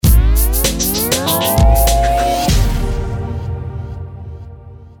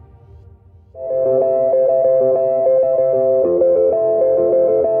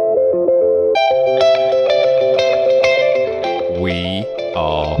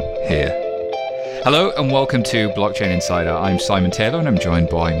start here. Hello and welcome to Blockchain Insider. I'm Simon Taylor and I'm joined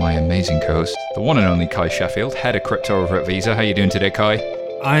by my amazing co-host, the one and only Kai Sheffield, head of crypto over at Visa. How are you doing today, Kai?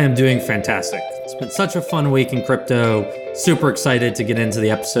 I am doing fantastic. It's been such a fun week in crypto. Super excited to get into the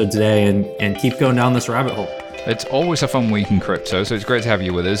episode today and keep going down this rabbit hole. It's always a fun week in crypto, so it's great to have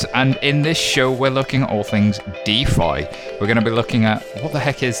you with us. And in this show, we're looking at all things DeFi. We're going to be looking at what the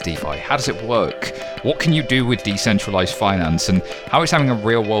heck is DeFi? How does it work? What can you do with decentralized finance? And how it's having a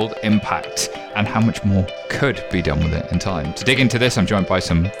real-world impact? And how much more could be done with it in time? To dig into this, I'm joined by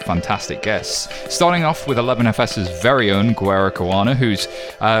some fantastic guests. Starting off with 11FS's very own Guerra Kawana, who's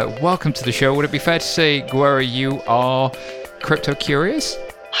welcome to the show. Would it be fair to say, Guerra, you are crypto curious?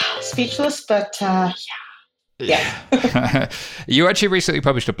 Speechless, but yeah. You actually recently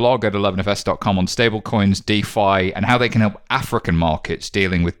published a blog at 11fs.com on stablecoins, DeFi, and how they can help African markets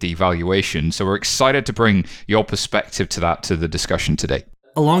dealing with devaluation. So we're excited to bring your perspective to the discussion today.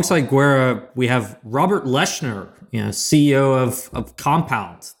 Alongside Guerra, we have Robert Leshner, CEO of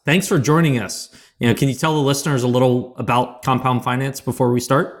Compound. Thanks for joining us. Can you tell the listeners a little about Compound Finance before we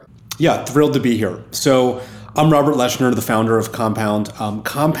start? Yeah, thrilled to be here. So I'm Robert Leshner, the founder of Compound.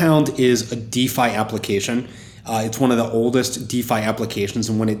 Compound is a DeFi application. It's one of the oldest DeFi applications,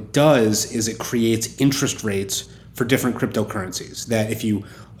 and what it does is it creates interest rates for different cryptocurrencies. That if you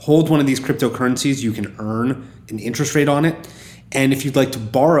hold one of these cryptocurrencies, you can earn an interest rate on it. And if you'd like to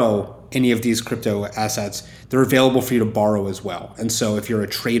borrow any of these crypto assets, they're available for you to borrow as well. And so if you're a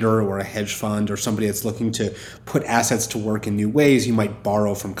trader or a hedge fund or somebody that's looking to put assets to work in new ways, you might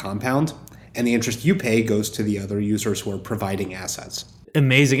borrow from Compound. And the interest you pay goes to the other users who are providing assets.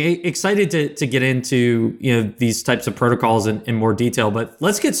 Amazing. Excited to get into these types of protocols in more detail, but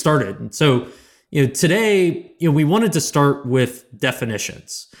let's get started. So today we wanted to start with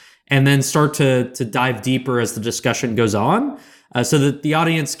definitions and then start to dive deeper as the discussion goes on, so that the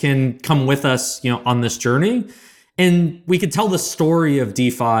audience can come with us on this journey, and we could tell the story of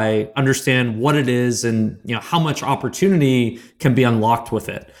DeFi, understand what it is, and how much opportunity can be unlocked with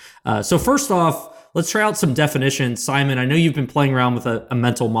it. So first off, let's try out some definitions. Simon, I know you've been playing around with a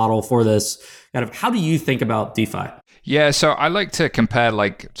mental model for this. How do you think about DeFi? Yeah, so I like to compare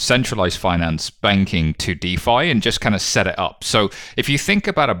centralized finance banking to DeFi and just kind of set it up. So if you think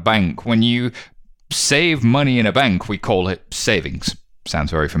about a bank, when you save money in a bank, we call it savings.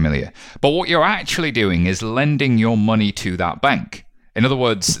 Sounds very familiar. But what you're actually doing is lending your money to that bank. In other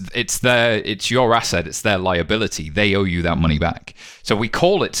words, it's your asset, it's their liability. They owe you that money back. So we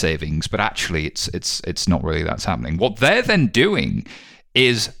call it savings, but actually it's not really that's happening. What they're then doing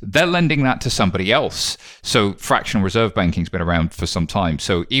is they're lending that to somebody else. So fractional reserve banking's been around for some time.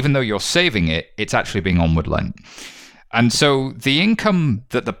 So even though you're saving it, it's actually being onward lent. And so the income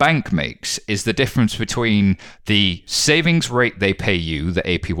that the bank makes is the difference between the savings rate they pay you, the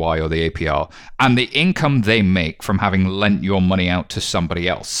APY or the APR, and the income they make from having lent your money out to somebody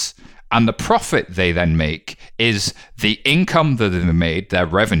else. And the profit they then make is the income that they've made, their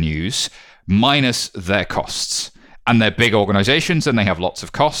revenues, minus their costs. And they're big organizations and they have lots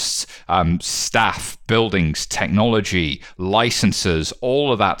of costs, staff, buildings, technology, licenses,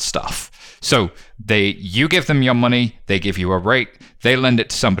 all of that stuff. So you give them your money, they give you a rate, they lend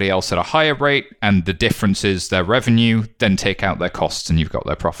it to somebody else at a higher rate, and the difference is their revenue, then take out their costs and you've got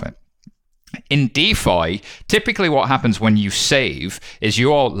their profit. In DeFi, typically what happens when you save is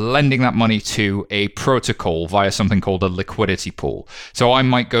you're lending that money to a protocol via something called a liquidity pool. So I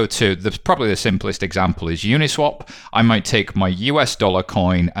might go to, probably the simplest example is Uniswap. I might take my US dollar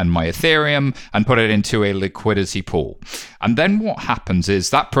coin and my Ethereum and put it into a liquidity pool. And then what happens is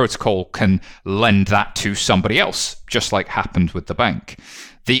that protocol can lend that to somebody else, just like happened with the bank.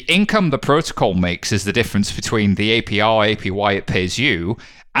 The income the protocol makes is the difference between the APR, APY it pays you,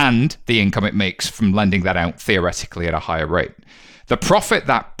 and the income it makes from lending that out theoretically at a higher rate. The profit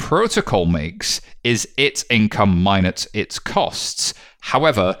that protocol makes is its income minus its costs.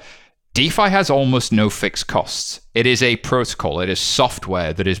 However, DeFi has almost no fixed costs. It is a protocol, it is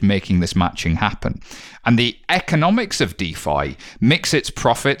software that is making this matching happen. And the economics of DeFi mix its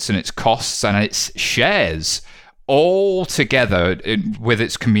profits and its costs and its shares all together with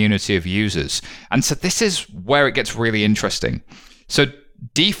its community of users. And so this is where it gets really interesting. So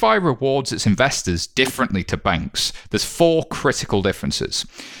DeFi rewards its investors differently to banks. There's 4 critical differences.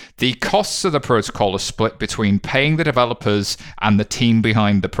 The costs of the protocol are split between paying the developers and the team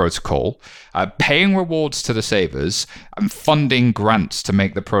behind the protocol, paying rewards to the savers, and funding grants to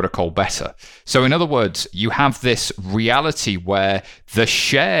make the protocol better. So in other words, you have this reality where the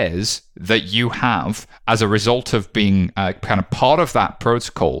shares that you have as a result of being kind of part of that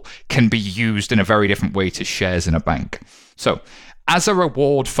protocol can be used in a very different way to shares in a bank. So as a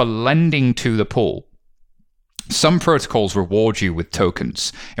reward for lending to the pool, some protocols reward you with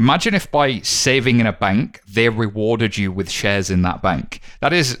tokens. Imagine if by saving in a bank, they rewarded you with shares in that bank.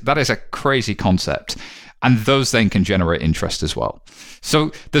 That is a crazy concept. And those then can generate interest as well.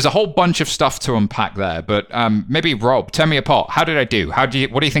 So there's a whole bunch of stuff to unpack there. But maybe Rob, tear me apart. How did I do? What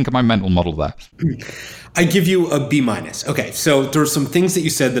do you think of my mental model there? I give you a B-. Okay, so there's some things that you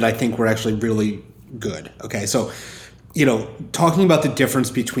said that I think were actually really good. Okay, so talking about the difference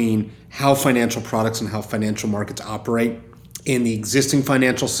between how financial products and how financial markets operate in the existing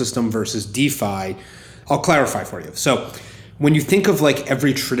financial system versus DeFi, I'll clarify for you. So when you think of like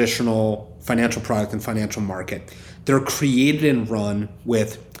every traditional financial product and financial market, they're created and run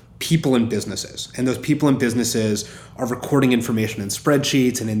with people and businesses. And those people and businesses are recording information in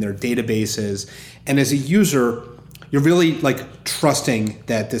spreadsheets and in their databases. And as a user, you're really like trusting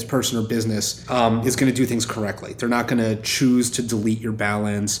that this person or business is going to do things correctly. They're not going to choose to delete your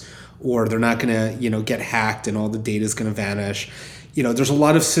balance, or they're not going to, get hacked and all the data is going to vanish. There's a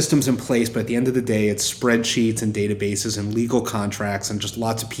lot of systems in place, but at the end of the day, it's spreadsheets and databases and legal contracts and just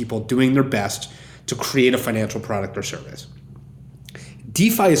lots of people doing their best to create a financial product or service.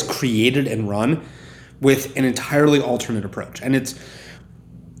 DeFi is created and run with an entirely alternate approach, and it's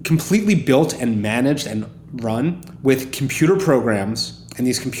completely built and managed and run with computer programs, and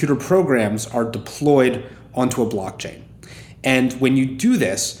these computer programs are deployed onto a blockchain. And when you do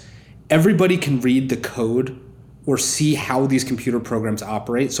this, everybody can read the code or see how these computer programs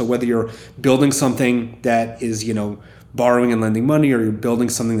operate. So whether you're building something that is, borrowing and lending money, or you're building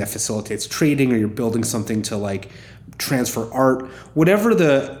something that facilitates trading, or you're building something to like transfer art, whatever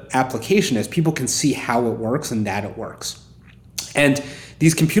the application is, people can see how it works and that it works. And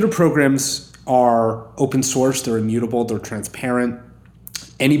these computer programs are open source, they're immutable, they're transparent.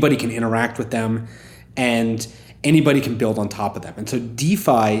 Anybody can interact with them, and anybody can build on top of them. And so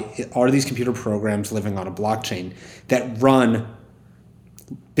DeFi are these computer programs living on a blockchain that run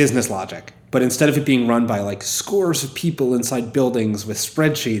business logic. But instead of it being run by like scores of people inside buildings with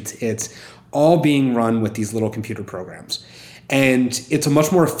spreadsheets, it's all being run with these little computer programs. And it's a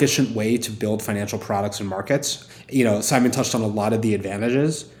much more efficient way to build financial products and markets. Simon touched on a lot of the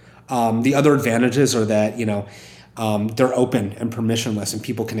advantages. The other advantages are that, they're open and permissionless, and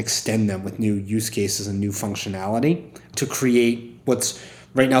people can extend them with new use cases and new functionality to create what's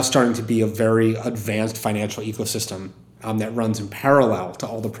right now starting to be a very advanced financial ecosystem that runs in parallel to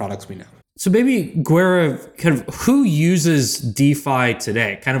all the products we know. So maybe, Guerra, kind of who uses DeFi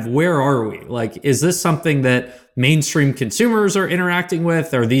today? Kind of where are we? Like, is this something that mainstream consumers are interacting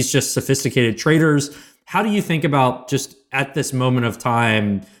with? Are these just sophisticated traders? How do you think about just at this moment of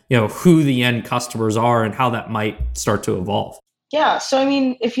time, who the end customers are and how that might start to evolve? Yeah. So,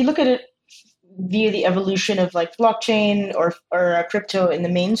 if you look at it via the evolution of like blockchain or crypto in the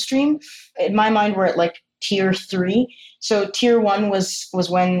mainstream, in my mind, we're at like tier 3. So tier 1 was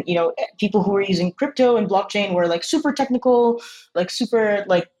when, people who were using crypto and blockchain were like super technical, like super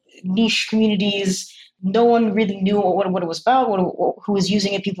like niche communities. No one really knew what it was about, who was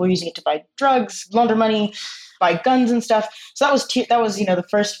using it. People were using it to buy drugs, launder money, buy guns and stuff. So that was the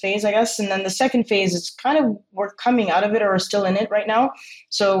first phase, I guess. And then the second phase is kind of, we're coming out of it or are still in it right now.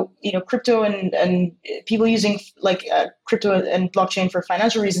 So, crypto and people using like crypto and blockchain for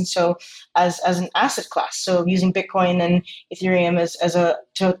financial reasons. So as an asset class, so using Bitcoin and Ethereum as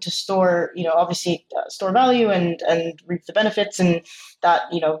to store, obviously store value and reap the benefits, and that,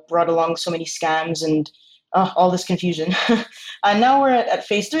 brought along so many scams and all this confusion. And now we're at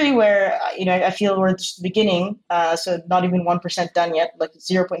phase 3 where, I feel we're just the beginning. So not even 1% done yet, like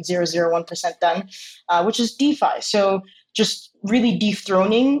 0.001% done, which is DeFi. So just really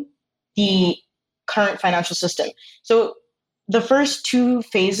dethroning the current financial system. So the first 2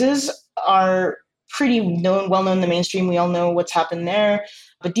 phases are pretty well known in the mainstream. We all know what's happened there.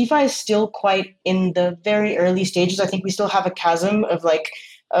 But DeFi is still quite in the very early stages. I think we still have a chasm of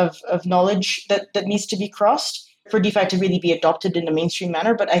of knowledge that needs to be crossed for DeFi to really be adopted in a mainstream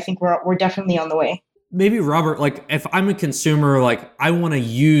manner. But I think we're definitely on the way. Maybe, Robert, like if I'm a consumer, like I want to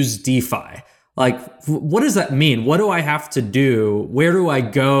use DeFi, like what does that mean? What do I have to do? Where do I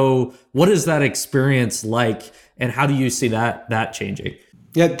go? What is that experience like? And how do you see that changing?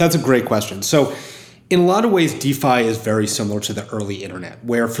 Yeah, that's a great question. So in a lot of ways, DeFi is very similar to the early internet,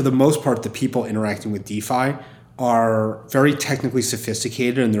 where for the most part, the people interacting with DeFi are very technically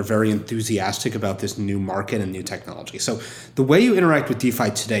sophisticated and they're very enthusiastic about this new market and new technology. So the way you interact with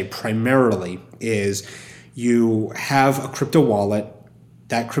DeFi today primarily is you have a crypto wallet.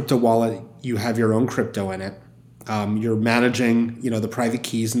 That crypto wallet, you have your own crypto in it. You're managing, the private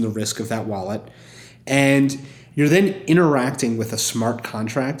keys and the risk of that wallet. And You're then interacting with a smart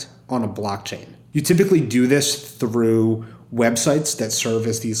contract on a blockchain. You typically do this through websites that serve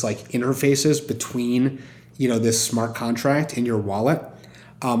as these like interfaces between, this smart contract and your wallet.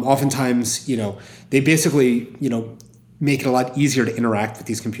 Oftentimes, they basically, make it a lot easier to interact with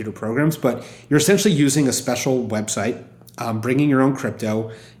these computer programs, but you're essentially using a special website, bringing your own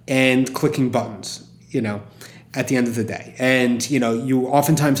crypto and clicking buttons, at the end of the day. And, you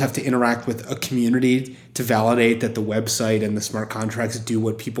oftentimes have to interact with a community to validate that the website and the smart contracts do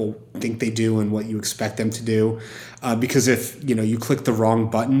what people think they do and what you expect them to do. Because if, you click the wrong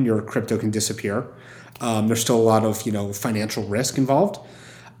button, your crypto can disappear. There's still a lot of, financial risk involved.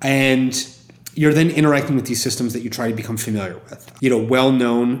 And you're then interacting with these systems that you try to become familiar with.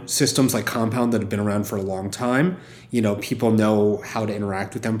 Well-known systems like Compound that have been around for a long time, people know how to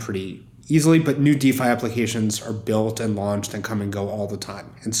interact with them pretty easily, but new DeFi applications are built and launched and come and go all the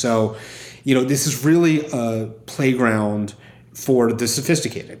time. And so, this is really a playground for the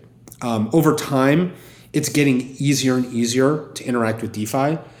sophisticated. Over time, it's getting easier and easier to interact with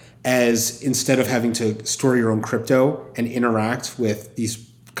DeFi, as instead of having to store your own crypto and interact with these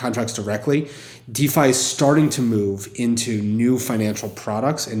contracts directly, DeFi is starting to move into new financial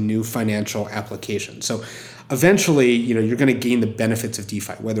products and new financial applications. So eventually, you're going to gain the benefits of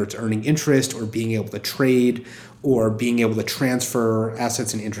DeFi, whether it's earning interest or being able to trade or being able to transfer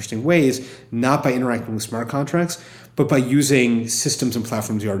assets in interesting ways, not by interacting with smart contracts, but by using systems and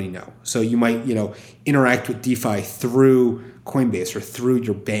platforms you already know. So you might, interact with DeFi through Coinbase or through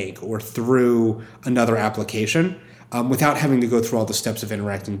your bank or through another application, without having to go through all the steps of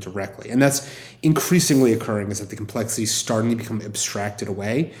interacting directly. And that's increasingly occurring, is that the complexity is starting to become abstracted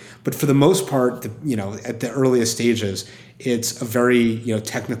away. But for the most part, at the earliest stages, it's a very,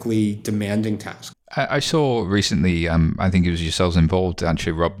 technically demanding task. I saw recently, I think it was yourselves involved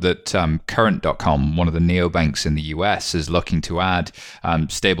actually, Rob, that Current.com, one of the neobanks in the US, is looking to add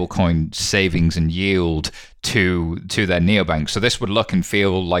stablecoin savings and yield to their neobank. So this would look and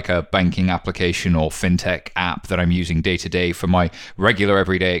feel like a banking application or fintech app that I'm using day to day for my regular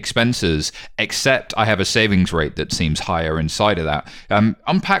everyday expenses, except I have a savings rate that seems higher inside of that.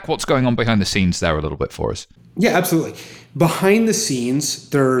 Unpack what's going on behind the scenes there a little bit for us. Yeah, absolutely. Behind the scenes,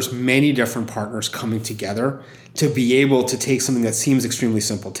 there's many different partners coming together to be able to take something that seems extremely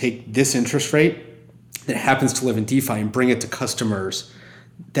simple, take this interest rate that happens to live in DeFi and bring it to customers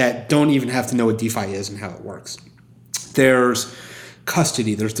that don't even have to know what DeFi is and how it works. There's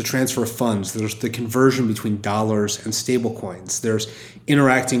custody, there's the transfer of funds, there's the conversion between dollars and stable coins, there's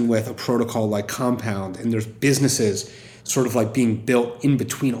interacting with a protocol like Compound, and there's businesses sort of like being built in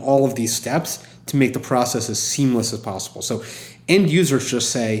between all of these steps to make the process as seamless as possible. So end users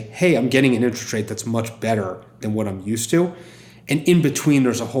just say, hey, I'm getting an interest rate that's much better than what I'm used to. And in between,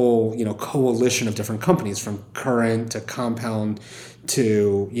 there's a whole, coalition of different companies, from Current to Compound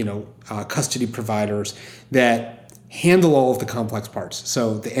to, custody providers that handle all of the complex parts.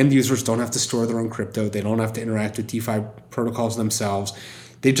 So the end users don't have to store their own crypto. They don't have to interact with DeFi protocols themselves.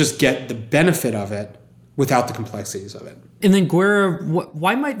 They just get the benefit of it without the complexities of it. And then Guerra,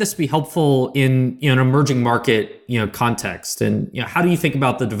 why might this be helpful in an emerging market context? And how do you think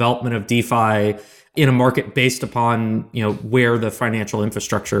about the development of DeFi in a market based upon where the financial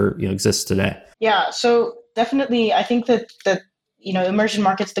infrastructure exists today? Yeah, so definitely, I think that emerging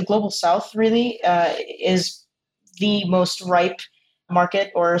markets, the global South, really is the most ripe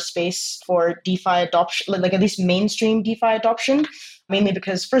market or space for DeFi adoption, like at least mainstream DeFi adoption. Mainly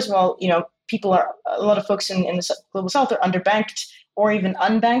because, first of all, a lot of folks in the global South are underbanked or even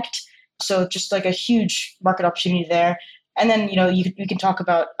unbanked. So just like a huge market opportunity there. And then, you can talk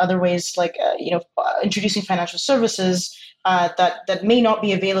about other ways like, introducing financial services that may not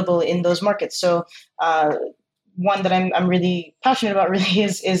be available in those markets. So one that I'm really passionate about really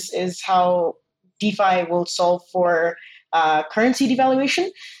is how DeFi will solve for currency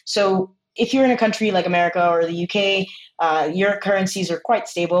devaluation. So if you're in a country like America or the UK, your currencies are quite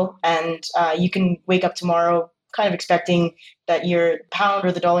stable, and you can wake up tomorrow kind of expecting that your pound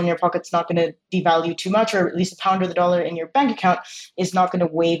or the dollar in your pocket's not going to devalue too much, or at least the pound or the dollar in your bank account is not going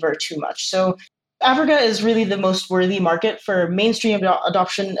to waver too much. So Africa is really the most worthy market for mainstream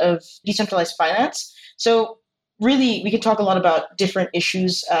adoption of decentralized finance. So really, we can talk a lot about different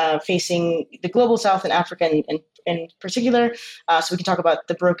issues facing the global South and Africa in particular. So we can talk about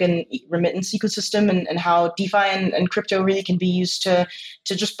the broken remittance ecosystem and how DeFi and crypto really can be used to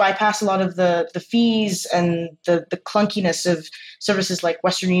just bypass a lot of the fees and the clunkiness of services like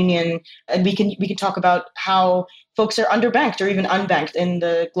Western Union. And we can talk about how folks are underbanked or even unbanked in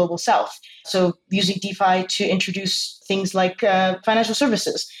the global South. So using DeFi to introduce things like financial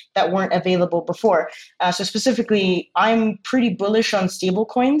services that weren't available before. So specifically, I'm pretty bullish on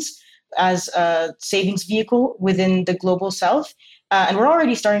stablecoins as a savings vehicle within the global south. And we're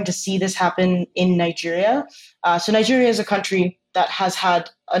already starting to see this happen in Nigeria. So Nigeria is a country that has had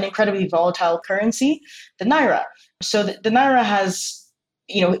an incredibly volatile currency, the naira. So the naira has,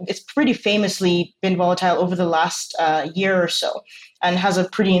 it's pretty famously been volatile over the last year or so, and has a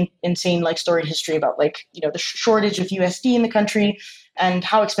pretty insane storied history about the shortage of USD in the country and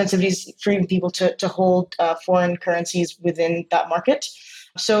how expensive it is for even people to hold foreign currencies within that market.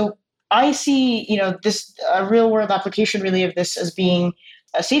 So I see, this real world application really of this as being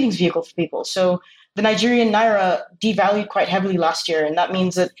a savings vehicle for people. So the Nigerian naira devalued quite heavily last year, and that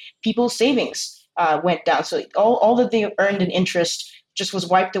means that people's savings went down. So all that they earned in interest just was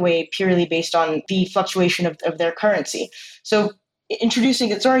wiped away purely based on the fluctuation of their currency. So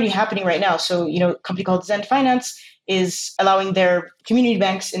it's already happening right now. So, a company called Zen Finance is allowing their community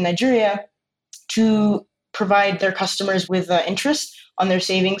banks in Nigeria to provide their customers with interest on their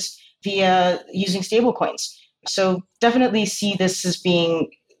savings via using stablecoins. So definitely see this as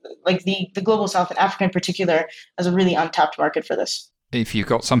being the global south and Africa in particular as a really untapped market for this. If you've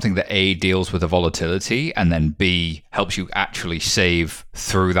got something that A, deals with the volatility, and then B, helps you actually save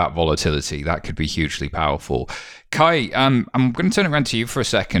through that volatility, that could be hugely powerful. Kai, I'm going to turn it around to you for a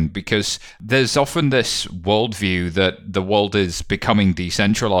second, because there's often this worldview that the world is becoming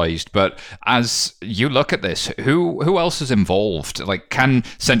decentralized. But as you look at this, who else is involved? Can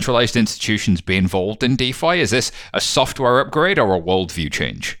centralized institutions be involved in DeFi? Is this a software upgrade or a worldview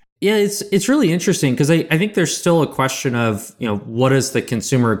change? Yeah, it's really interesting because I think there's still a question of, what does the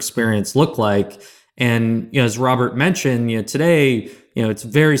consumer experience look like? And, as Robert mentioned, today, it's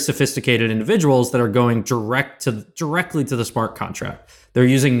very sophisticated individuals that are going directly to the smart contract. They're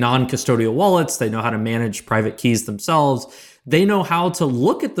using non-custodial wallets. They know how to manage private keys themselves. They know how to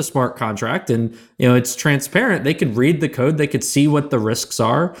look at the smart contract, and it's transparent. They could read the code, they could see what the risks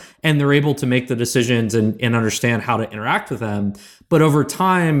are, and they're able to make the decisions and understand how to interact with them. But over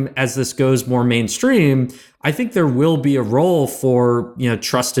time, as this goes more mainstream, I think there will be a role for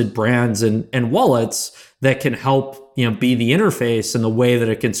trusted brands and wallets that can help be the interface and the way that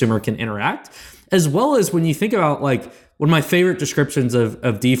a consumer can interact, as well as when you think about one of my favorite descriptions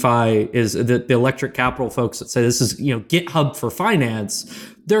of DeFi is the Electric Capital folks that say this is GitHub for finance.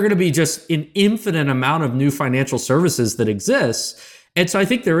 There are going to be just an infinite amount of new financial services that exist. And so I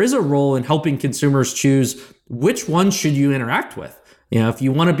think there is a role in helping consumers choose which one should you interact with. If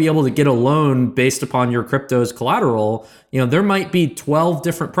you want to be able to get a loan based upon your crypto's collateral, there might be 12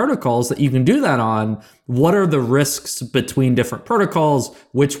 different protocols that you can do that on. What are the risks between different protocols?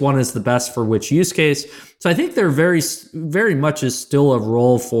 Which one is the best for which use case? So I think there very, very much is still a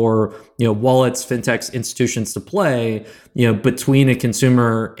role for, wallets, fintechs, institutions to play, between a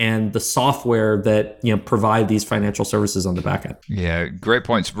consumer and the software that, provide these financial services on the back end. Yeah, great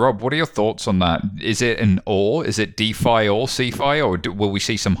points. Rob, what are your thoughts on that? Is it an or? Is it DeFi or CeFi, or will we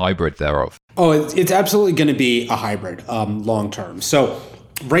see some hybrid thereof? Oh, it's absolutely going to be a hybrid long term. So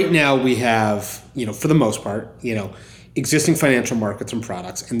right now we have, for the most part, existing financial markets and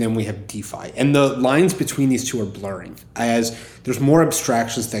products, and then we have DeFi. And the lines between these two are blurring as there's more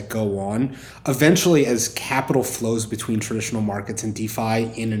abstractions that go on. Eventually, as capital flows between traditional markets and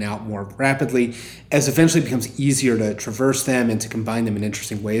DeFi in and out more rapidly, as eventually it becomes easier to traverse them and to combine them in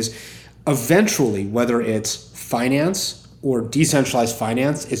interesting ways, eventually, whether it's finance or decentralized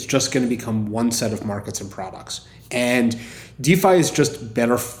finance, it's just going to become one set of markets and products. And DeFi is just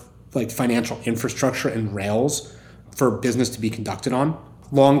better financial infrastructure and rails for business to be conducted on.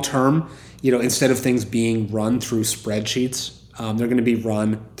 Long term, instead of things being run through spreadsheets, they're going to be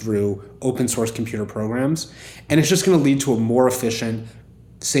run through open source computer programs. And it's just going to lead to a more efficient,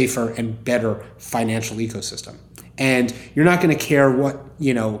 safer, and better financial ecosystem. And you're not going to care what,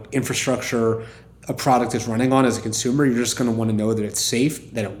 infrastructure a product is running on as a consumer. You're just going to want to know that it's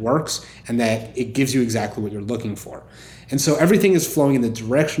safe, that it works, and that it gives you exactly what you're looking for. And so everything is flowing in the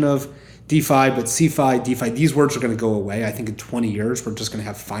direction of DeFi, but CeFi, DeFi, these words are going to go away. I think in 20 years, we're just going to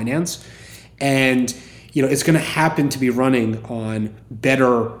have finance. And, it's going to happen to be running on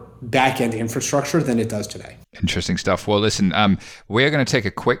better back-end infrastructure than it does today. Interesting stuff. Well, listen, we're going to take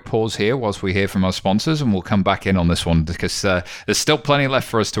a quick pause here whilst we hear from our sponsors, and we'll come back in on this one because there's still plenty left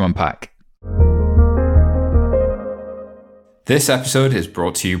for us to unpack. This episode is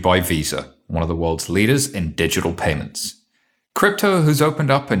brought to you by Visa, one of the world's leaders in digital payments. Crypto has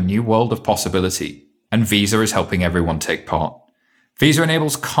opened up a new world of possibility, and Visa is helping everyone take part. Visa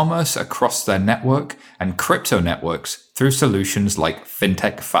enables commerce across their network and crypto networks through solutions like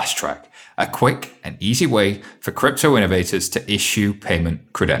FinTech Fast Track, a quick and easy way for crypto innovators to issue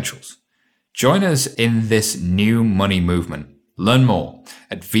payment credentials. Join us in this new money movement. Learn more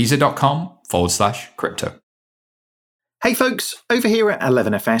at visa.com/crypto. Hey folks, over here at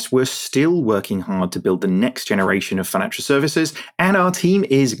 11FS, we're still working hard to build the next generation of financial services, and our team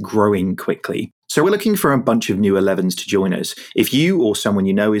is growing quickly. So we're looking for a bunch of new 11s to join us. If you or someone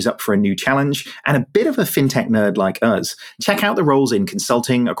you know is up for a new challenge and a bit of a fintech nerd like us, check out the roles in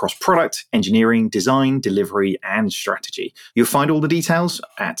consulting across product, engineering, design, delivery, and strategy. You'll find all the details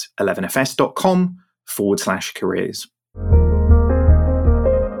at 11fs.com/careers.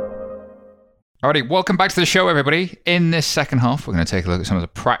 Alrighty, welcome back to the show, everybody. In this second half, we're going to take a look at some of the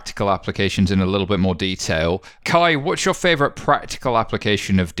practical applications in a little bit more detail. Kai, what's your favorite practical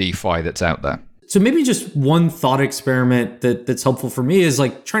application of DeFi that's out there? So maybe just one thought experiment that's helpful for me is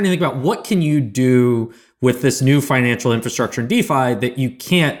like trying to think about what can you do with this new financial infrastructure in DeFi that you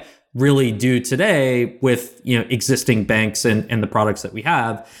can't really do today with existing banks and the products that we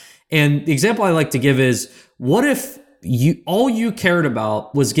have. And the example I like to give is, what if all you cared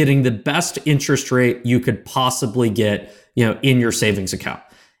about was getting the best interest rate you could possibly get, in your savings account.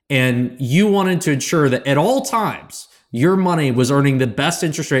 And you wanted to ensure that at all times, your money was earning the best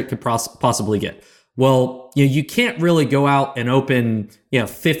interest rate could possibly get. Well, you can't really go out and open,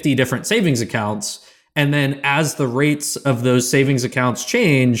 50 different savings accounts. And then as the rates of those savings accounts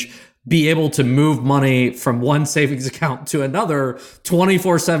change, be able to move money from one savings account to another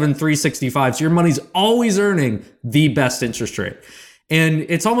 24/7, 365. So your money's always earning the best interest rate. And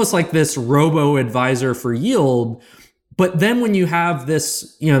it's almost like this robo-advisor for yield. But then when you have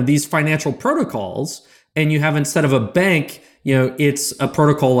this, these financial protocols, and you have, instead of a bank, it's a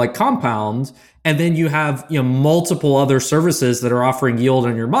protocol like Compound, and then you have, multiple other services that are offering yield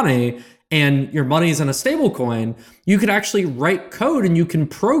on your money, and your money is in a stable coin, you could actually write code and you can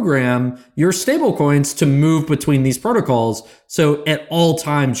program your stable coins to move between these protocols. So at all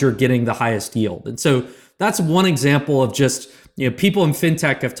times, you're getting the highest yield. And so that's one example of just, people in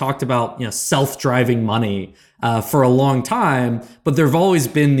fintech have talked about, self-driving money for a long time, but there've always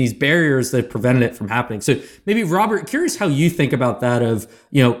been these barriers that prevented it from happening. So maybe, Robert, curious how you think about that of,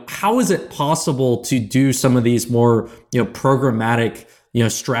 how is it possible to do some of these more, programmatic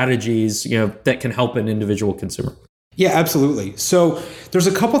strategies, that can help an individual consumer? Yeah, absolutely. So there's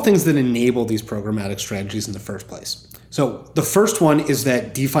a couple things that enable these programmatic strategies in the first place. So the first one is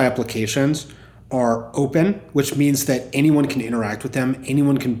that DeFi applications are open, which means that anyone can interact with them.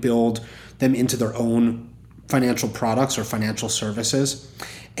 Anyone can build them into their own financial products or financial services.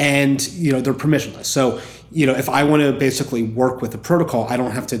 And, they're permissionless. So, if I want to basically work with a protocol, I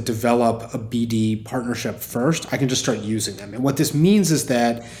don't have to develop a BD partnership first. I can just start using them. And what this means is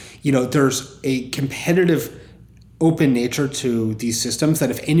that, there's a competitive open nature to these systems, that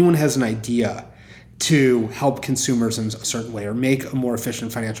if anyone has an idea to help consumers in a certain way or make a more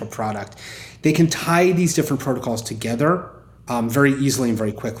efficient financial product, they can tie these different protocols together very easily and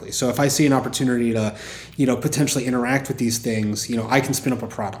very quickly. So if I see an opportunity to, potentially interact with these things, I can spin up a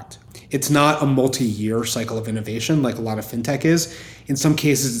product. It's not a multi-year cycle of innovation like a lot of fintech is. In some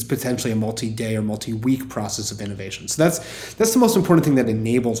cases, it's potentially a multi-day or multi-week process of innovation. So that's the most important thing that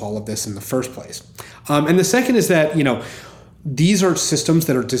enables all of this in the first place. And the second is that, these are systems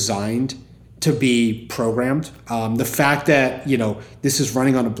that are designed to be programmed. The fact that, this is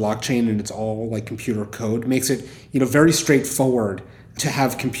running on a blockchain and it's all like computer code makes it, very straightforward to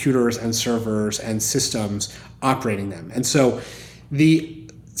have computers and servers and systems operating them. And so the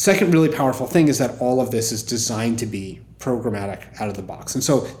second really powerful thing is that all of this is designed to be programmatic out of the box. And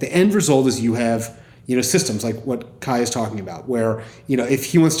so the end result is you have, systems like what Kai is talking about, where, if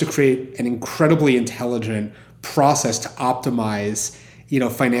he wants to create an incredibly intelligent process to optimize,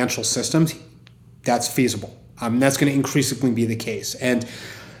 financial systems, that's feasible. That's going to increasingly be the case. And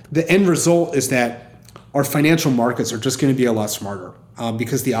the end result is that our financial markets are just going to be a lot smarter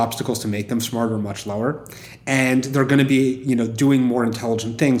because the obstacles to make them smarter are much lower. And they're going to be, doing more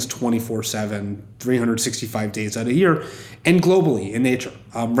intelligent things 24/7, 365 days out of the year, and globally in nature.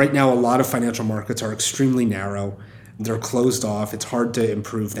 Right now, a lot of financial markets are extremely narrow. They're closed off. It's hard to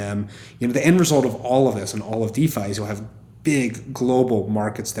improve them. The end result of all of this and all of DeFi is you'll have big global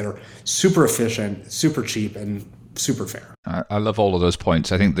markets that are super efficient, super cheap, and super fair. I love all of those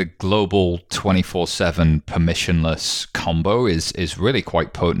points. I think the global 24/7 permissionless combo is really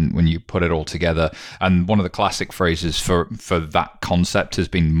quite potent when you put it all together. And one of the classic phrases for that concept has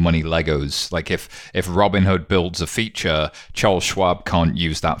been money Legos. Like if Robinhood builds a feature, Charles Schwab can't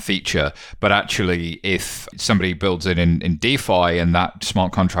use that feature. But actually, if somebody builds it in DeFi and that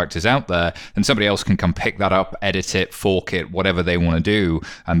smart contract is out there, then somebody else can come pick that up, edit it, fork it, whatever they want to do,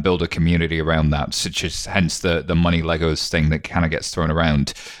 and build a community around that, such as hence the money Legos thing that kind of gets thrown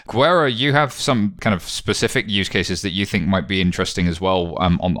around. Guerra, you have some kind of specific use cases that you think might be interesting as well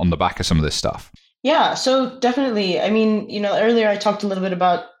on the back of some of this stuff. Yeah, so definitely. I mean, earlier I talked a little bit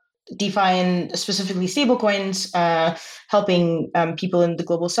about DeFi and specifically stablecoins, helping people in the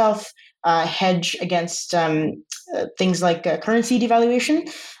global south hedge against things like currency devaluation.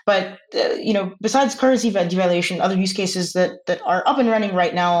 But besides currency devaluation, other use cases that are up and running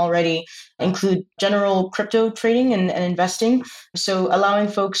right now already include general crypto trading and investing. So allowing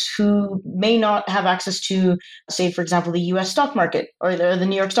folks who may not have access to, say, for example, the US stock market or the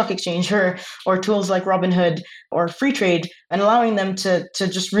New York Stock Exchange or tools like Robinhood or Freetrade, and allowing them to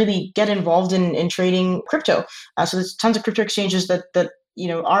just really get involved in trading crypto. So there's tons of crypto exchanges that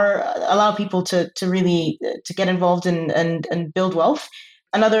allow people to really to get involved and build wealth.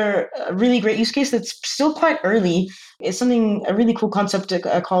 Another really great use case that's still quite early is a really cool concept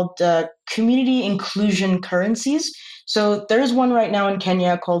called community inclusion currencies. So there is one right now in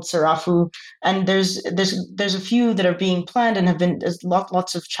Kenya called Sarafu, and there's a few that are being planned and there's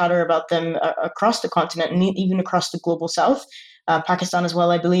lots of chatter about them across the continent and even across the global south. Pakistan as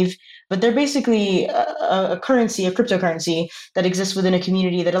well, I believe. But they're basically a currency, a cryptocurrency that exists within a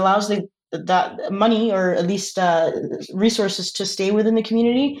community that allows that money, or at least resources, to stay within the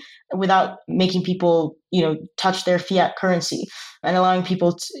community without making people, touch their fiat currency, and allowing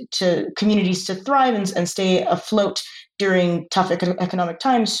people to communities to thrive and stay afloat during tough economic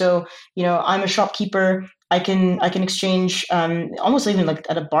times. So, I'm a shopkeeper. I can exchange almost even like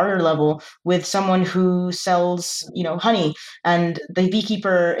at a barter level with someone who sells, honey, and the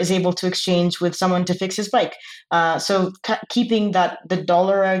beekeeper is able to exchange with someone to fix his bike. So keeping the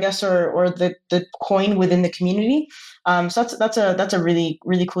dollar, I guess, or the coin within the community. So that's a really,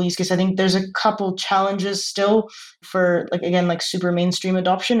 really cool use case. I think there's a couple challenges still for like super mainstream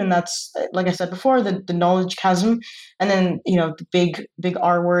adoption, and that's, like I said before, the knowledge chasm, and then the big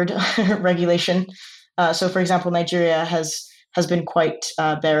R word, regulation. So, for example, Nigeria has been quite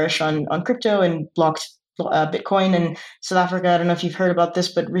bearish on crypto and blocked Bitcoin. And South Africa, I don't know if you've heard about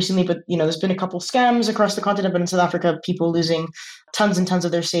this, but recently, there's been a couple scams across the continent. But in South Africa, people losing tons and tons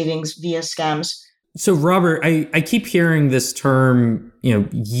of their savings via scams. So, Robert, I keep hearing this term,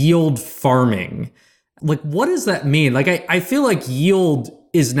 yield farming. Like, what does that mean? Like, I feel like yield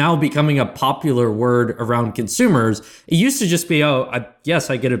is now becoming a popular word around consumers. It used to just be, I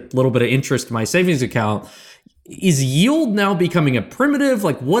get a little bit of interest in my savings account. Is yield now becoming a primitive?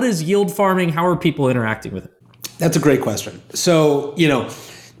 Like, what is yield farming? How are people interacting with it? That's a great question. So,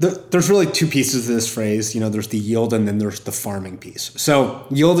 there's really two pieces of this phrase. There's the yield and then there's the farming piece. So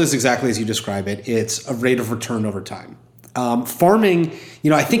yield is exactly as you describe it. It's a rate of return over time. Farming,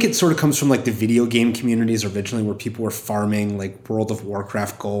 I think it sort of comes from like the video game communities originally, where people were farming like World of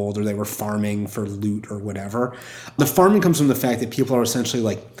Warcraft gold, or they were farming for loot or whatever. The farming comes from the fact that people are essentially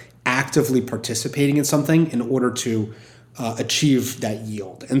like actively participating in something in order to achieve that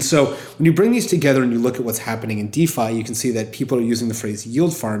yield. And so when you bring these together and you look at what's happening in DeFi, you can see that people are using the phrase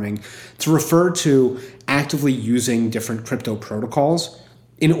yield farming to refer to actively using different crypto protocols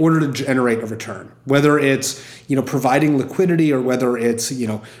in order to generate a return, whether it's, providing liquidity, or whether it's,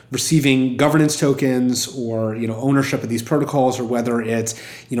 receiving governance tokens, or, ownership of these protocols, or whether it's,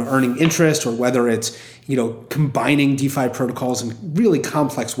 earning interest, or whether it's, combining DeFi protocols in really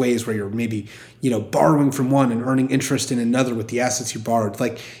complex ways where you're maybe, borrowing from one and earning interest in another with the assets you borrowed.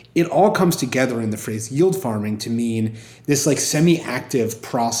 Like, it all comes together in the phrase yield farming to mean this like semi-active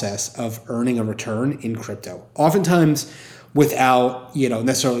process of earning a return in crypto. Oftentimes, without,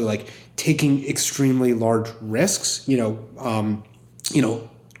 necessarily like taking extremely large risks.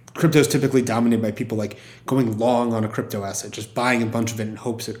 Crypto is typically dominated by people like going long on a crypto asset, just buying a bunch of it in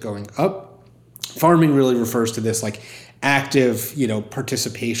hopes of going up. Farming really refers to this like active,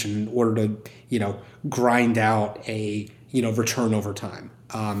 participation in order to, grind out a, return over time.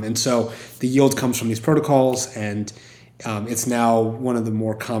 And so the yield comes from these protocols, and it's now one of the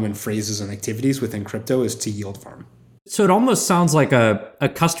more common phrases and activities within crypto is to yield farm. So it almost sounds like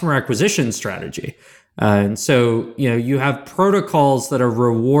a customer acquisition strategy. And so, you have protocols that are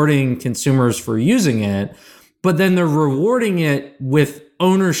rewarding consumers for using it, but then they're rewarding it with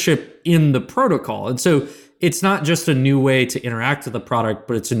ownership in the protocol. And so it's not just a new way to interact with the product,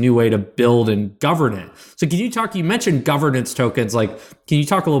 but it's a new way to build and govern it. So can you mentioned governance tokens, like, can you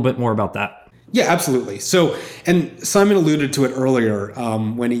talk a little bit more about that? Yeah, absolutely. So, and Simon alluded to it earlier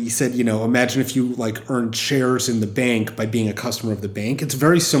when he said, imagine if you like earned shares in the bank by being a customer of the bank. It's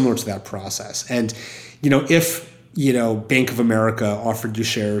very similar to that process. And, if Bank of America offered you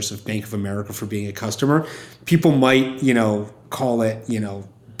shares of Bank of America for being a customer, people might, call it,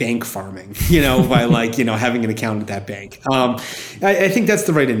 bank farming, by like, having an account at that bank. I think that's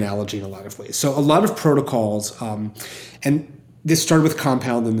the right analogy in a lot of ways. So a lot of protocols, and this started with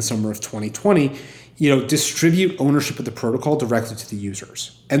Compound in the summer of 2020, distribute ownership of the protocol directly to the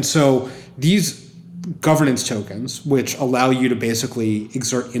users. And so these governance tokens, which allow you to basically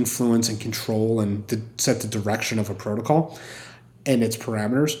exert influence and control and set the direction of a protocol and its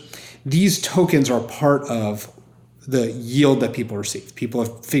parameters, these tokens are part of the yield that people receive. People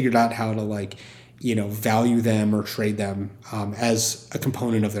have figured out how to value them or trade them as a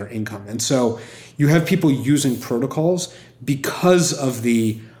component of their income. And so you have people using protocols because of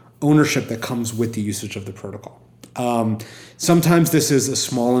the ownership that comes with the usage of the protocol. Sometimes this is a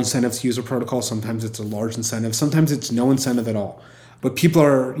small incentive to use a protocol. Sometimes it's a large incentive. Sometimes it's no incentive at all. But people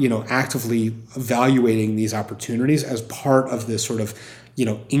are, actively evaluating these opportunities as part of this sort of,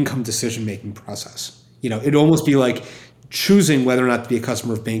 income decision-making process. It'd almost be like choosing whether or not to be a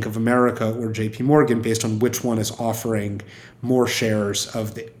customer of Bank of America or JP Morgan based on which one is offering more shares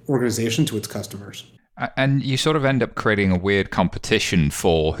of the organization to its customers. And you sort of end up creating a weird competition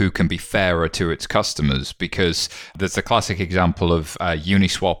for who can be fairer to its customers, because there's the classic example of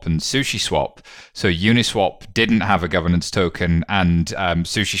Uniswap and SushiSwap. So Uniswap didn't have a governance token, and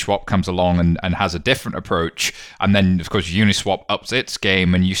SushiSwap comes along and has a different approach. And then, of course, Uniswap ups its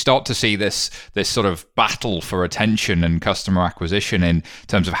game, and you start to see this sort of battle for attention and customer acquisition in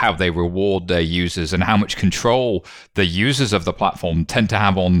terms of how they reward their users and how much control the users of the platform tend to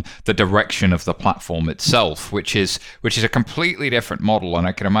have on the direction of the platform itself, which is a completely different model. And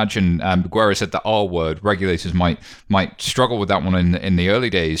I can imagine Guerra said the R word, regulators might struggle with that one in the early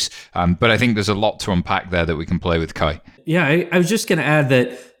days, but I think there's a lot to unpack there that we can play with, Kai. Yeah, I was just going to add that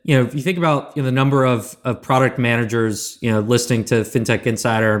if you think about the number of product managers listening to FinTech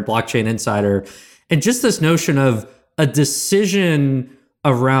Insider and Blockchain Insider, and just this notion of a decision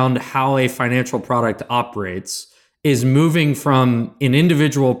around how a financial product operates is moving from an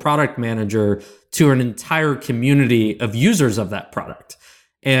individual product manager to an entire community of users of that product.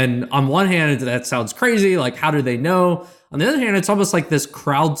 And on one hand, that sounds crazy. Like, how do they know? On the other hand, it's almost like this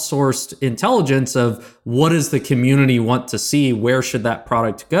crowdsourced intelligence of what does the community want to see? Where should that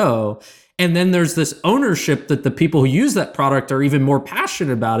product go? And then there's this ownership that the people who use that product are even more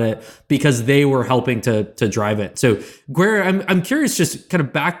passionate about it because they were helping to drive it. So, Guerra, I'm curious, just kind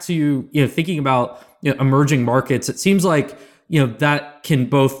of back to thinking about emerging markets. It seems like that can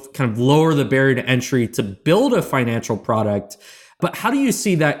both kind of lower the barrier to entry to build a financial product. But how do you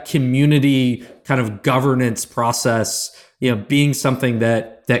see that community kind of governance process, being something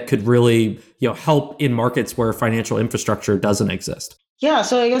that could really, help in markets where financial infrastructure doesn't exist? Yeah,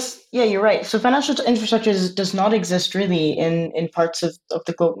 so I guess, you're right. So financial infrastructure does not exist really in parts of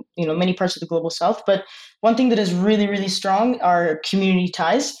the global, many parts of the global south. But one thing that is really, really strong are community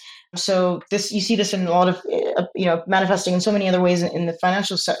ties. So you see this in a lot of, manifesting in so many other ways in the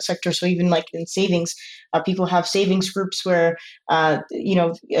financial sector. So even like in savings, people have savings groups where,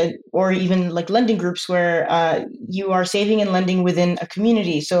 or even like lending groups where you are saving and lending within a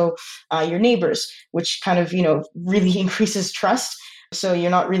community. So your neighbors, which kind of, really increases trust. So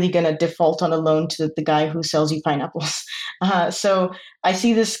you're not really going to default on a loan to the guy who sells you pineapples. So I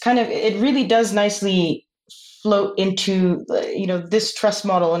see this kind of, it really does nicely float into this trust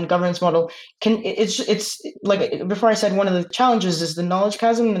model and governance model. It's like, before I said, one of the challenges is the knowledge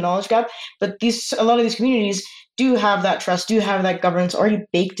chasm, the knowledge gap, but a lot of these communities do have that trust, do have that governance already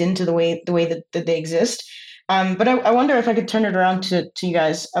baked into the way that they exist. But I wonder if I could turn it around to you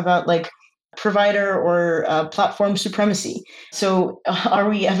guys about like provider or platform supremacy. So are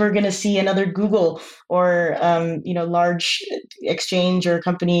we ever going to see another Google or large exchange or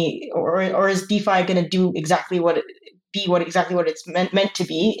company, or is DeFi going to do exactly what it's meant to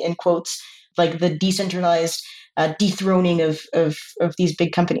be, in quotes, like the decentralized dethroning of these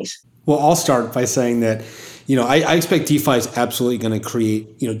big companies? Well, I'll start by saying that I expect DeFi is absolutely going to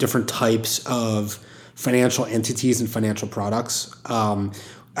create different types of financial entities and financial products.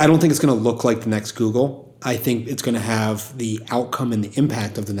 I don't think it's going to look like the next Google. I think it's going to have the outcome and the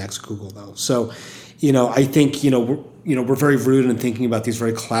impact of the next Google, though. So, I think we're very rooted in thinking about these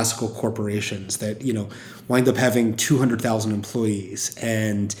very classical corporations that wind up having 200,000 employees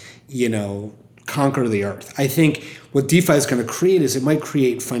and conquer the earth. I think what DeFi is going to create is it might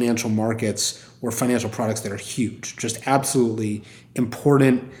create financial markets or financial products that are huge, just absolutely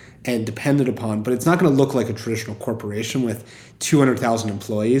important and dependent upon, but it's not going to look like a traditional corporation with 200,000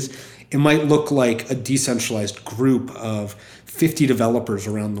 employees. It might look like a decentralized group of 50 developers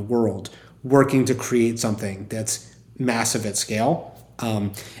around the world working to create something that's massive at scale.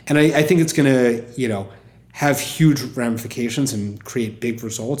 And I think it's going to, have huge ramifications and create big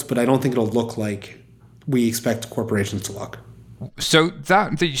results, but I don't think it'll look like we expect corporations to look. So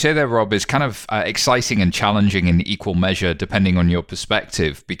that you say there, Rob, is kind of exciting and challenging in equal measure, depending on your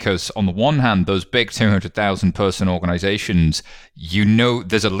perspective. Because on the one hand, those big 200,000 person organizations,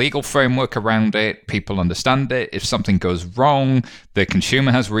 there's a legal framework around it. People understand it. If something goes wrong, the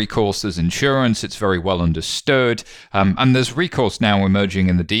consumer has recourse. There's insurance. It's very well understood. And there's recourse now emerging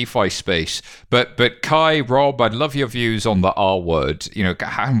in the DeFi space. But Kai, Rob, I'd love your views on the R word.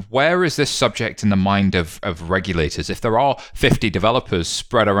 Where is this subject in the mind of regulators? If there are 50 developers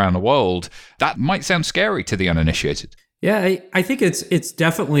spread around the world, that might sound scary to the uninitiated. Yeah, I think it's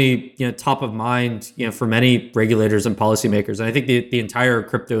definitely top of mind for many regulators and policymakers, and I think the entire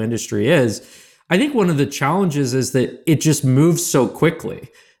crypto industry is. I think one of the challenges is that it just moves so quickly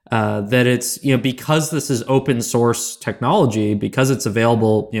that it's because this is open source technology, because it's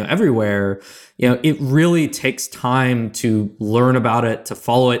available everywhere. It really takes time to learn about it, to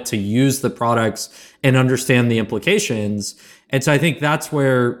follow it, to use the products, and understand the implications. And so I think that's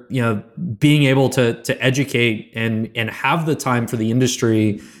where being able to educate and have the time for the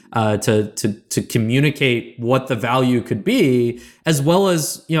industry to communicate what the value could be, as well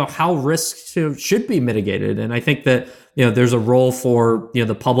as how risks should be mitigated. And I think that there's a role for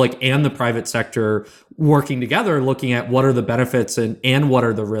the public and the private sector working together, looking at what are the benefits and what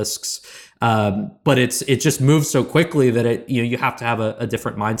are the risks. But it just moves so quickly that you have to have a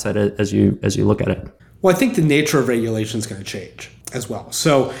different mindset as you look at it. Well, I think the nature of regulation is going to change as well.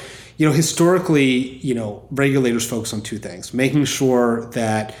 So, historically, regulators focus on two things: making sure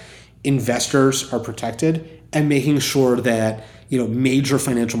that investors are protected and making sure that, major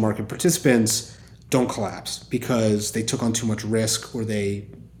financial market participants don't collapse because they took on too much risk or they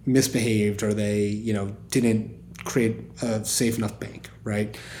misbehaved or they, didn't create a safe enough bank,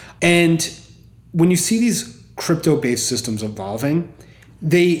 right? And when you see these crypto-based systems evolving,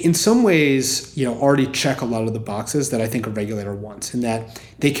 they, in some ways, already check a lot of the boxes that I think a regulator wants, in that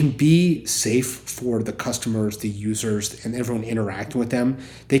they can be safe for the customers, the users, and everyone interacting with them.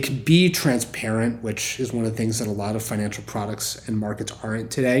 They can be transparent, which is one of the things that a lot of financial products and markets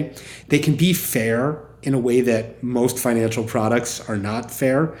aren't today. They can be fair in a way that most financial products are not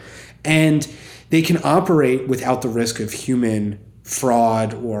fair. And they can operate without the risk of human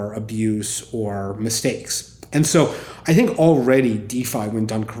fraud or abuse or mistakes. And so I think already DeFi, when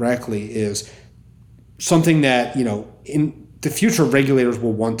done correctly, is something that, in the future regulators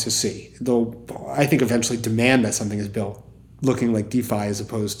will want to see. They'll, I think, eventually demand that something is built looking like DeFi as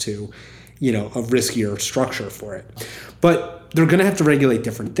opposed to, a riskier structure for it. But they're going to have to regulate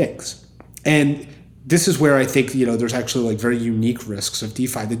different things. And this is where I think, there's actually very unique risks of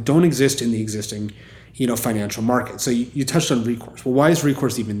DeFi that don't exist in the existing financial market. So you touched on recourse. Well, why is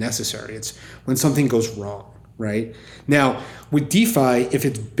recourse even necessary? It's when something goes wrong. Right? Now, with DeFi, if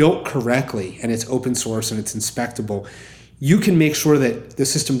it's built correctly and it's open source and it's inspectable, you can make sure that the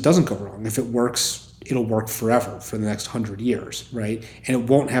system doesn't go wrong. If it works, it'll work forever for the next 100 years, right? And it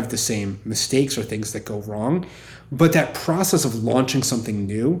won't have the same mistakes or things that go wrong. But that process of launching something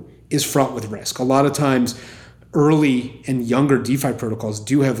new is fraught with risk. A lot of times, early and younger DeFi protocols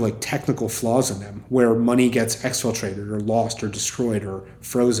do have technical flaws in them where money gets exfiltrated or lost or destroyed or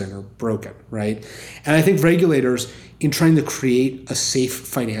frozen or broken, right? And I think regulators, in trying to create a safe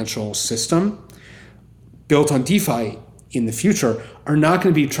financial system built on DeFi in the future, are not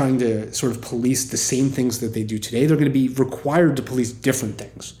going to be trying to sort of police the same things that they do today. They're going to be required to police different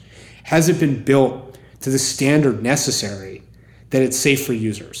things. Has it been built to the standard necessary that it's safe for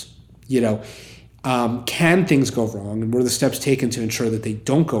users? Can things go wrong, and what are the steps taken to ensure that they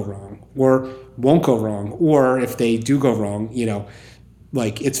don't go wrong or won't go wrong, or if they do go wrong,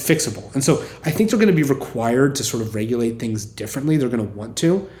 it's fixable. And so I think they're going to be required to sort of regulate things differently. They're going to want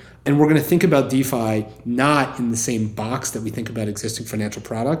to. And we're going to think about DeFi not in the same box that we think about existing financial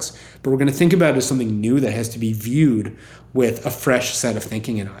products, but we're going to think about it as something new that has to be viewed with a fresh set of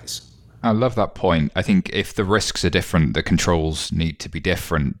thinking and eyes. I love that point. I think if the risks are different, the controls need to be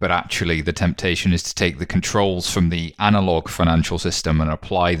different. But actually, the temptation is to take the controls from the analog financial system and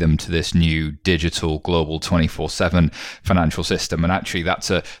apply them to this new digital global 24/7 financial system. And actually, that's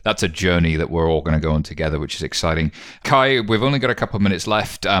a journey that we're all going to go on together, which is exciting. Kai, we've only got a couple of minutes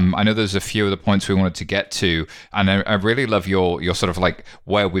left. I know there's a few of the points we wanted to get to, and I really love your sort of like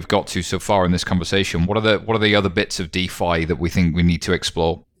where we've got to so far in this conversation. What are the other bits of DeFi that we think we need to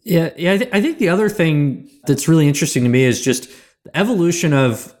explore? Yeah. I think the other thing that's really interesting to me is just the evolution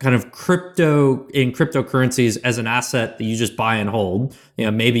of kind of crypto in cryptocurrencies as an asset that you just buy and hold.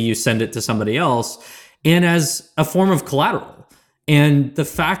 Maybe you send it to somebody else, and as a form of collateral. And the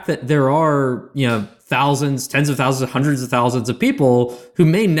fact that there are, thousands, tens of thousands, hundreds of thousands of people who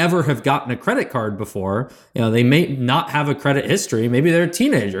may never have gotten a credit card before. They may not have a credit history. Maybe they're a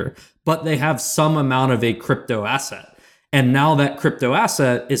teenager, but they have some amount of a crypto asset. And now that crypto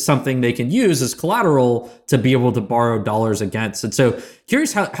asset is something they can use as collateral to be able to borrow dollars against. And so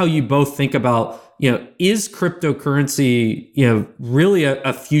curious how you both think about, is cryptocurrency, really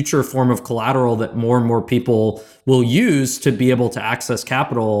a future form of collateral that more and more people will use to be able to access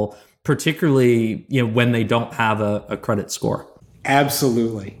capital, particularly, when they don't have a credit score?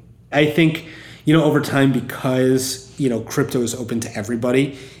 Absolutely. I think, over time, because, crypto is open to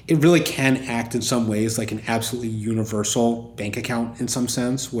everybody, it really can act in some ways like an absolutely universal bank account in some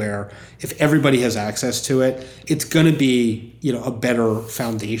sense, where if everybody has access to it, it's going to be, a better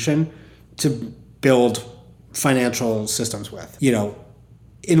foundation to build financial systems with.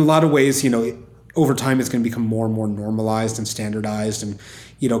 In a lot of ways, over time, it's going to become more and more normalized and standardized, and,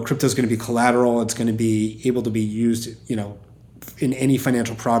 crypto is going to be collateral. It's going to be able to be used, in any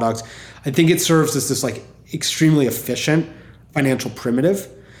financial product. I think it serves as this like extremely efficient financial primitive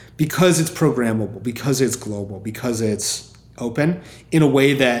because it's programmable, because it's global, because it's open in a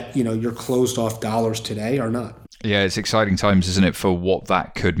way that, your closed off dollars today are not. Yeah, it's exciting times, isn't it, for what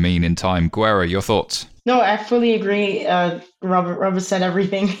that could mean in time. Guerra, your thoughts? No, I fully agree. Robert said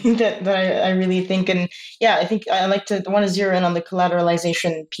everything that I really think. And yeah, I think I want to zero in on the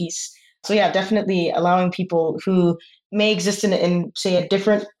collateralization piece. So yeah, definitely allowing people who may exist in say a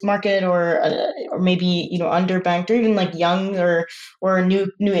different market or maybe underbanked or even like young or a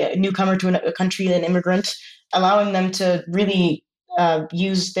newcomer to a country, an immigrant, allowing them to really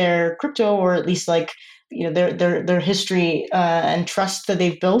use their crypto, or at least like their history and trust that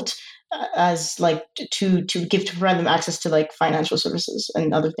they've built as like to provide them access to like financial services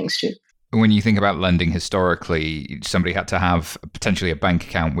and other things too. When you think about lending historically, somebody had to have potentially a bank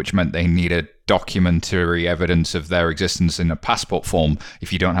account, which meant they needed documentary evidence of their existence in a passport form.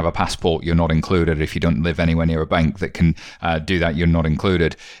 If you don't have a passport, you're not included. If you don't live anywhere near a bank that can do that, you're not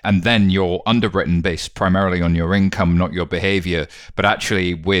included. And then you're underwritten based primarily on your income, not your behavior. But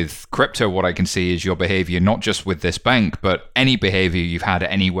actually with crypto, what I can see is your behavior, not just with this bank, but any behavior you've had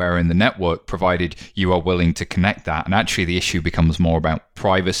anywhere in the network, provided you are willing to connect that. And actually the issue becomes more about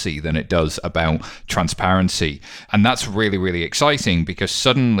privacy than it does about transparency. And that's really, really exciting, because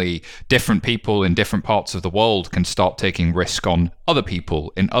suddenly different people in different parts of the world can start taking risk on other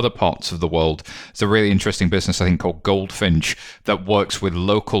people in other parts of the world. It's a really interesting business, I think, called Goldfinch that works with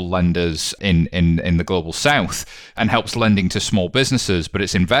local lenders in the global south and helps lending to small businesses. But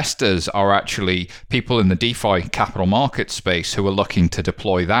its investors are actually people in the DeFi capital market space who are looking to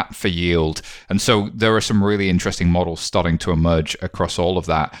deploy that for yield. And so there are some really interesting models starting to emerge across all of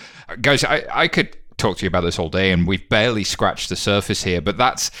that. Guys, I could talk to you about this all day, and we've barely scratched the surface here, but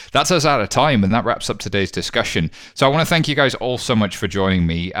that's us out of time, and that wraps up today's discussion. So I want to thank you guys all so much for joining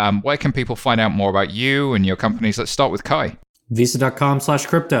me. Where can people find out more about you and your companies? Let's start with Kai.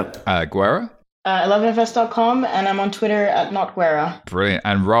 Visa.com/crypto. Guerra? 11fs.com, and I'm on Twitter at notguerra. Brilliant.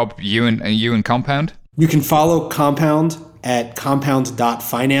 And Rob, you and Compound? You can follow Compound at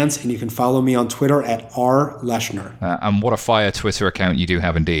compound.finance, and you can follow me on Twitter at r.leshner. And what a fire Twitter account you do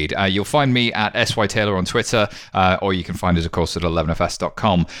have indeed. You'll find me at sytaylor on Twitter, or you can find us, of course, at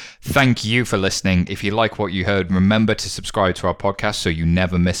 11fs.com. Thank you for listening. If you like what you heard, remember to subscribe to our podcast so you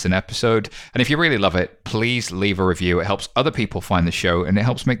never miss an episode. And if you really love it, please leave a review. It helps other people find the show, and it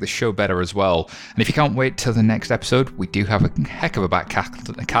helps make the show better as well. And if you can't wait till the next episode, we do have a heck of a back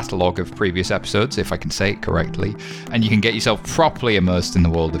catalog of previous episodes, if I can say it correctly. And you can get yourself properly immersed in the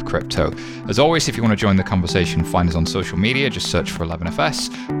world of crypto. As always, if you want to join the conversation, find us on social media. Just search for 11FS,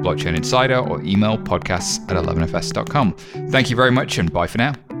 Blockchain Insider, or email podcasts@11fs.com. Thank you very much, and bye for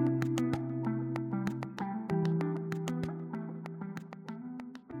now.